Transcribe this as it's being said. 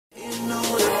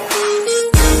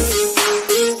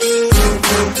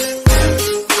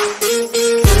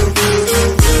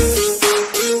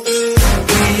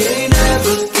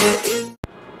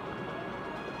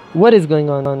What is going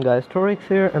on, guys? Torix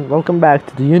here and welcome back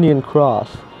to the Union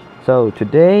Cross. So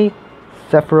today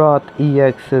Sephrioth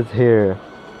Ex is here.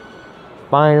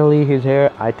 Finally he's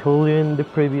here. I told you in the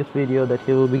previous video that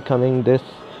he will be coming this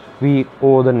week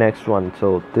or the next one.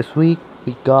 So this week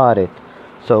we got it.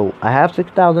 So I have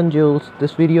 6,000 jewels.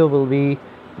 This video will be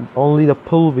only the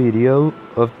pull video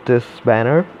of this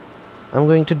banner. I'm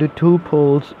going to do 2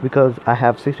 pulls because I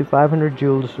have 6,500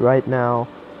 jewels right now.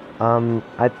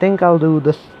 I think I'll do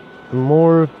this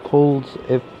more pulls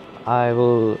if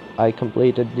I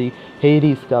completed the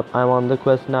Hades Cup. I'm on the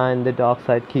quest 9. The dark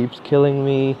side keeps killing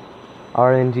me.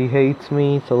 RNG hates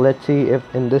me, so let's see if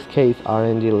in this case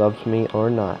RNG loves me or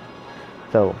not.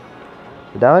 So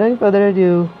without any further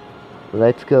ado,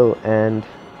 let's go and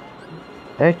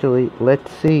actually let's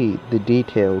see the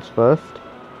details first.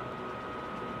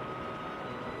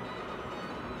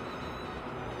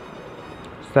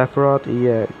 Sephrioth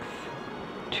Ex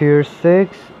tier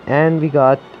 6, and we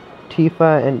got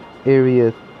Tifa and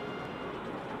Aries,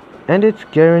 and it's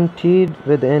guaranteed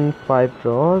within 5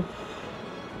 draws.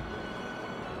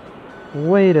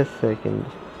 Wait a second,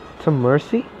 it's a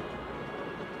mercy?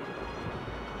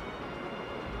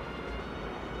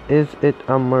 Is it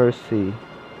a mercy?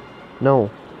 No.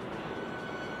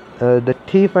 The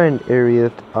Tifa and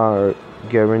Aries are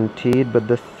guaranteed, but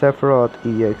the Sephrioth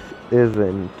Ex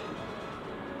isn't.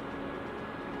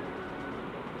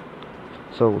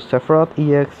 So Sephrioth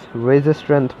Ex raises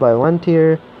strength by 1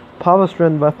 tier, power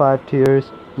strength by 5 tiers,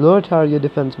 lower target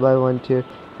defense by 1 tier,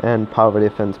 and power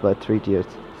defense by 3 tiers.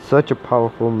 Such a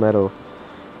powerful medal.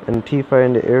 And Tifa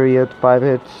and Aries 5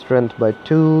 hits, strength by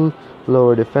 2,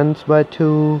 lower defense by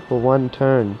 2 for 1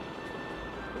 turn.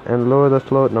 And lower the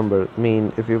slot number,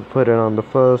 mean if you put it on the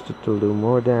first it will do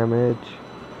more damage.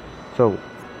 So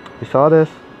we saw this,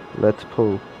 let's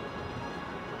pull.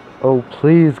 Oh,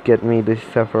 please get me this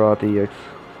Sephrioth Ex.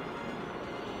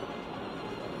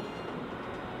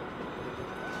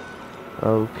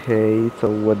 Okay, so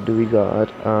what do we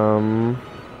got?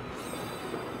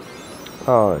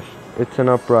 Oh, it's an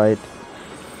upright.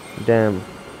 Damn.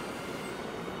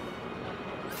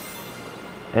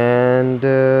 And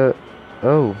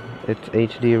oh, it's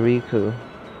HD Riku.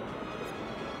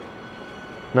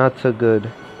 Not so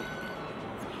good.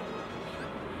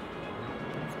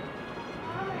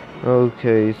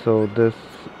 Okay, so this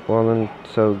wasn't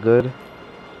so good.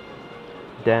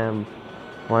 Damn,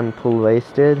 1 pull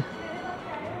wasted.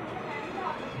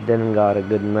 Didn't got a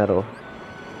good medal.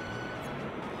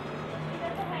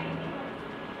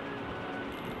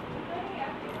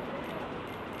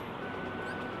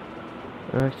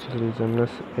 Actually,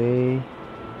 Zemnis A.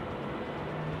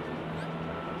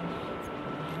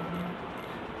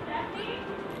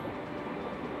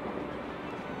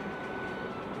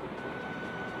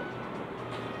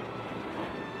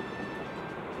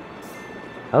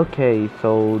 Okay,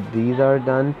 so these are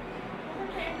done.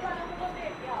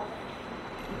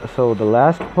 So the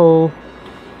last pull,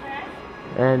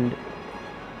 and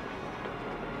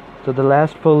so the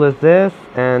last pull is this,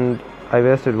 and I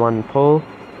wasted 1 pull.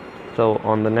 So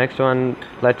on the next one,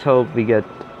 let's hope we get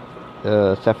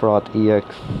Sephrioth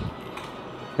Ex.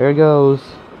 Here goes.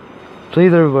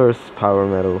 Please reverse power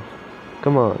medal.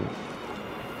 Come on,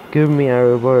 give me a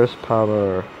reverse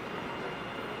power.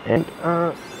 And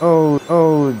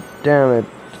oh damn it,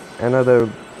 another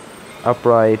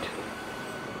upright,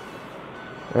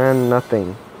 and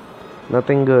nothing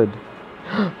good.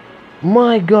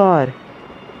 My god,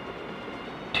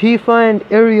 Tifa and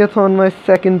Aries on my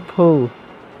second pull.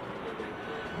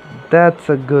 That's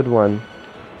a good one.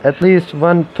 At least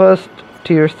one first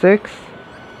tier 6.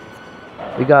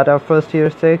 We got our first tier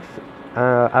 6.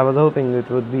 I was hoping it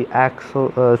would be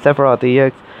Sephrioth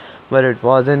Ex, but it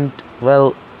wasn't.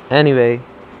 Well, anyway,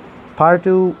 part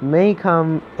 2 may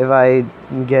come if I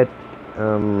get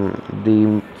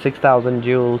the 6,000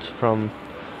 jewels from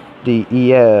the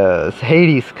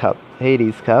Hades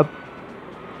Cup.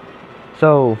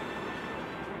 So,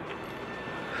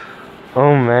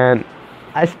 oh man,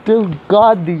 I still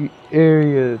got the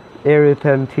Aries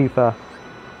and Tifa,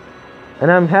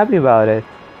 and I'm happy about it.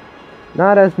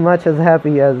 Not as much as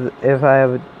happy as if I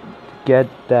would get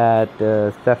that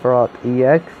Sephrioth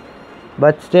Ex,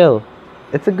 but still,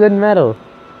 it's a good medal.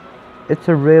 It's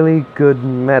a really good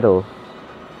medal.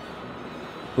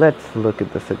 Let's look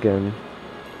at this again.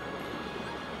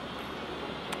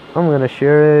 I'm gonna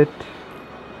share it.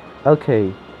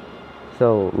 Okay,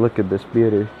 so look at this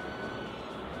beauty.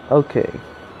 Okay,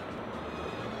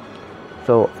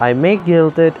 so I may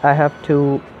guild it. I have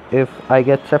to. If I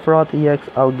get Sephrioth Ex,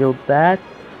 I'll guild that.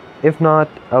 If not,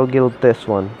 I'll guild this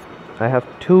one. I have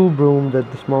 2 brooms at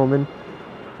this moment.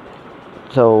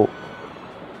 So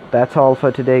that's all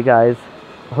for today, guys.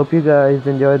 Hope you guys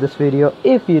enjoyed this video.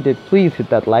 If you did, please hit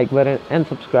that like button and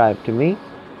subscribe to me.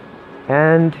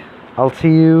 And I'll see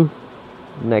you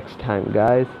next time,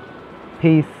 guys.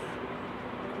 Peace.